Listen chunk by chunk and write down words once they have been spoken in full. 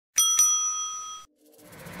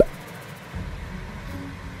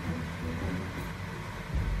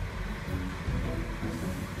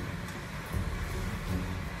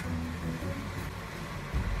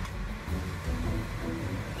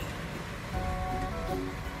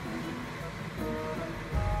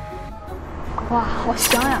哇，好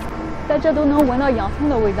香呀！在这都能闻到洋葱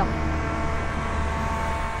的味道。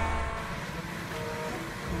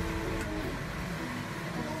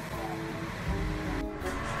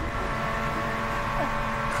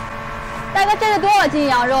大哥，这是多少斤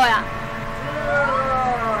羊肉呀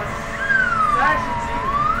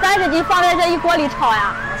？30斤，放在这一锅里炒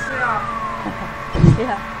呀？是呀。是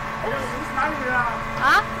呀。你是哪里人啊？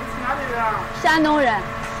啊？你是哪里人啊？山东人。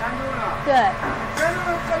山东人。对。山东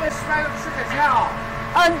人特别喜欢吃海鲜啊。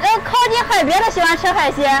靠近海边的喜欢吃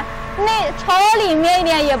海鲜，那炒到里面一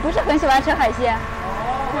点也不是很喜欢吃海鲜。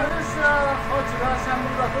我认识好几个山东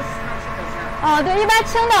的都喜欢吃海鲜。对，一般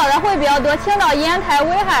青岛的会比较多，青岛、烟台、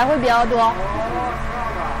威海会比较多。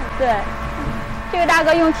这样的。对，这个大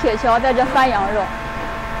哥用铁锹在这翻羊肉。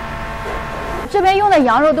这边用的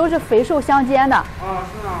羊肉都是肥瘦相间的。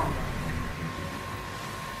是啊。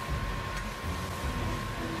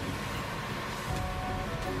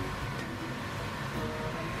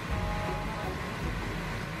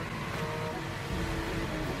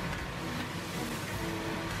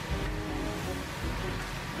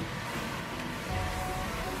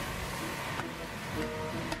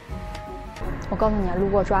我告诉你，路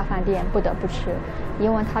过抓饭店不得不吃，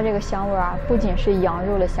因为它这个香味啊，不仅是羊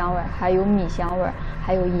肉的香味，还有米香味，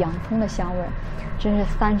还有洋葱的香味，真是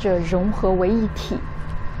三者融合为一体，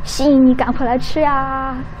吸引你赶快来吃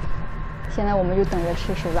呀！现在我们就等着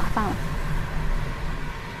吃手抓饭了。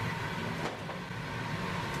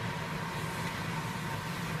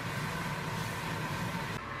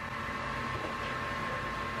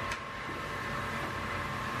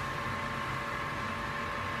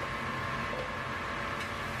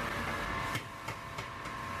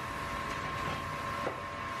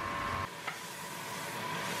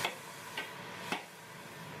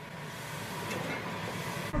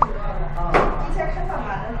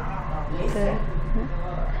对，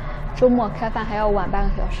周末开饭还要晚半个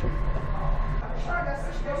小时。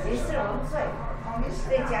没事，我们做，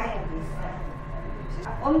在家也没事。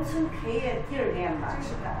我们从开业第2年吧，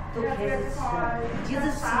都开始吃，一直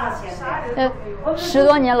吃到现在。10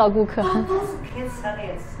多年老顾客。都是开车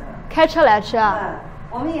来吃。开车来吃啊？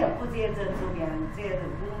我们也不在这周边，在乌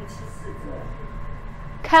鲁木齐市这。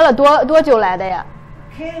开了多久来的呀？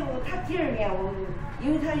他第2年我们，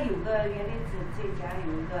因为他有个原来在家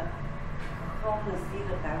有一个。和我们是一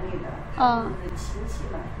个单位的，是亲戚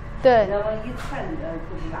嘛，对，然后一串都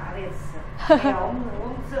拉来吃。哎呀，我们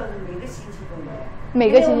主要是每个星期都来，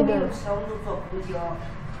每个星期都有车我们都坐公交，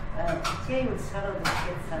现在有车了都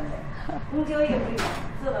开车来，公交也不用，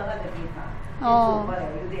走到那个地方，走过来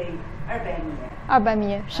有点200米。200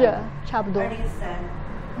米是差不多。203。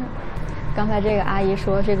刚才这个阿姨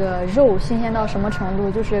说，这个肉新鲜到什么程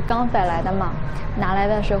度？就是刚宰来的嘛，拿来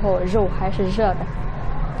的时候肉还是热的。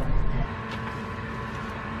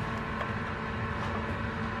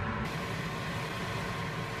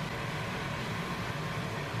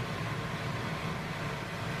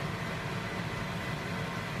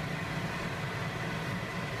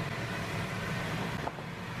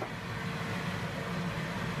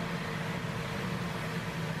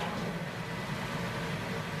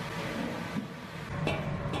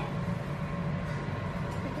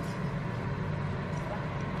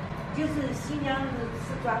就是新疆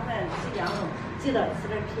吃抓饭吃羊肉，记得吃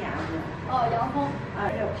点皮鸭子。洋葱。要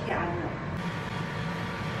皮鸭子。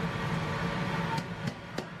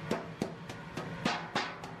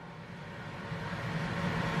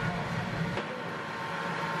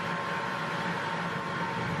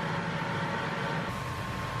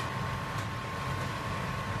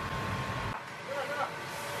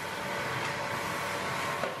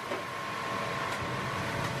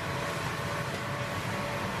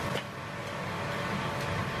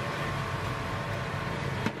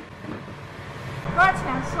多少钱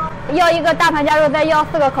说？要一个大盘夹肉，再要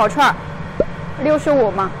4个烤串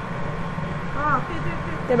，65嘛。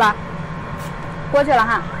对吧？过去了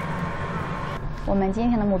哈。我们今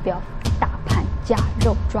天的目标，大盘夹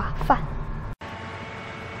肉抓饭。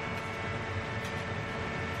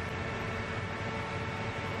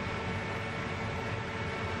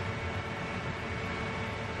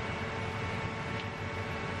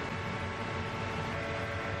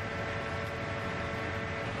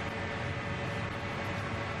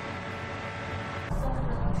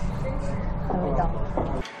很味道。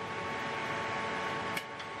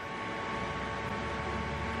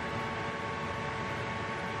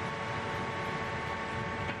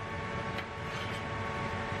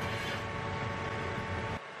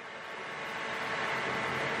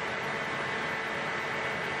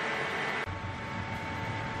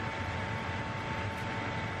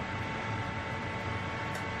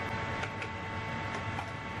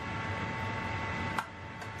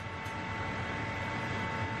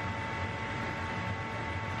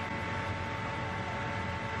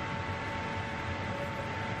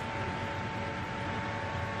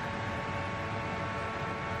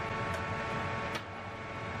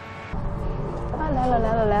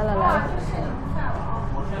来了来了来了，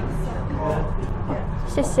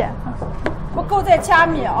谢谢。不够再加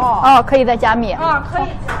米哦。哦，可以再加米。啊，可以。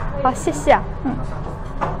好，谢谢。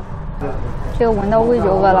这个闻到味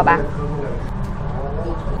就饿了吧？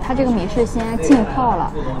它这个米是先浸泡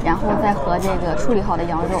了，然后再和这个处理好的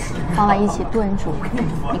羊肉放在一起炖煮。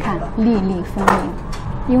你看，粒粒分明。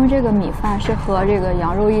因为这个米饭是和这个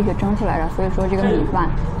羊肉一起蒸出来的，所以说这个米饭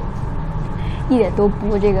一点都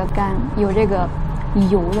不这个干，有这个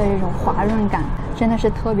油的这种滑润感，真的是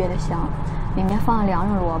特别的香。里面放了2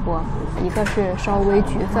种萝卜，一个是稍微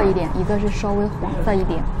橘色一点，一个是稍微黄色一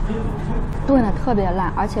点，炖的特别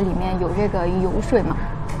烂，而且里面有这个油水嘛。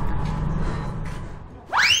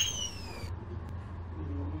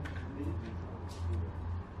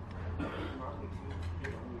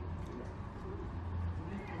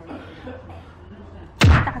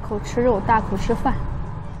大口吃肉，大口吃饭。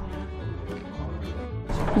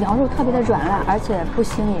羊肉特别的软烂，而且不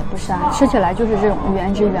腥也不膻，吃起来就是这种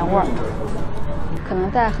原汁原味儿。可能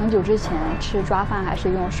在很久之前吃抓饭还是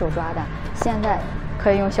用手抓的，现在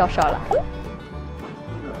可以用小勺了。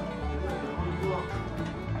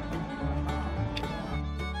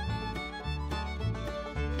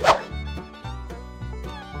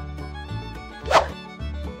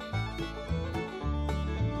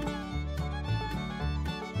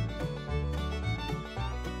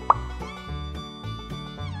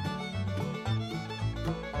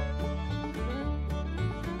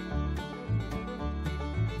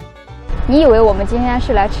你以为我们今天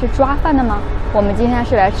是来吃抓饭的吗？我们今天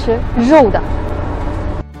是来吃肉的。